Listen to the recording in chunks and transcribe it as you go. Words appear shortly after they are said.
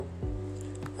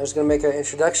just going to make an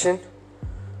introduction.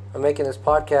 I'm making this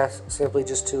podcast simply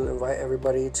just to invite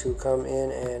everybody to come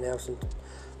in and have some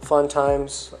fun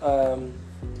times. It's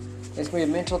going to be a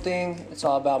mental thing. It's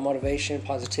all about motivation,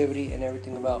 positivity, and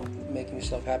everything about making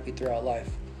yourself happy throughout life.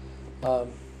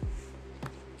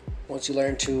 Once you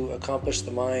learn to accomplish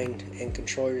the mind and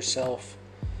control yourself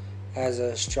as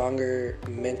a stronger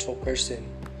mental person,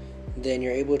 then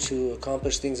you're able to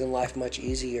accomplish things in life much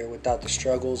easier without the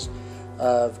struggles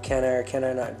of can I or can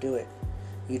I not do it.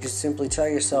 You just simply tell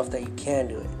yourself that you can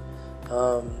do it.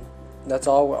 That's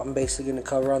all I'm basically going to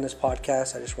cover on this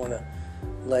podcast. I just want to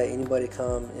let anybody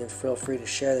come and feel free to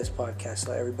share this podcast.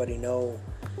 Let everybody know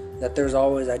that there's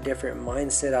always a different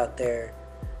mindset out there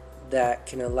that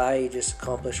can allow you to just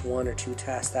accomplish one or two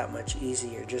tasks that much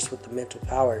easier just with the mental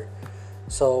power.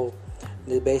 So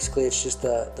basically it's just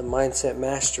the mindset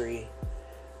mastery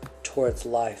towards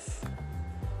life.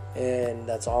 And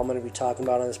that's all I'm going to be talking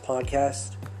about on this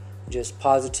podcast. Just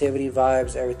positivity,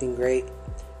 vibes, everything great.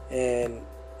 And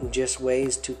just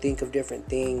ways to think of different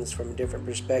things from a different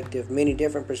perspective. Many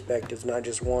different perspectives, not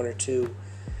just one or two.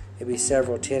 Maybe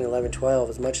several, 10, 11, 12,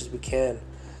 as much as we can.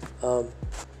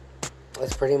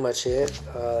 That's pretty much it.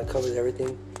 It covers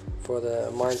everything for the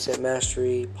Mindset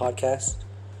Mastery podcast.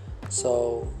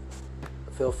 So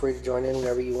feel free to join in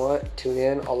whenever you want. Tune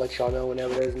in. I'll let y'all know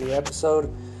whenever there's a new episode.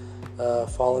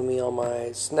 Follow me on my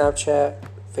Snapchat,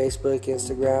 Facebook,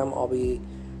 Instagram. I'll be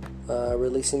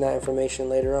releasing that information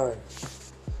later on.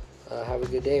 Have a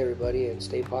good day, everybody, and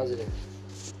stay positive.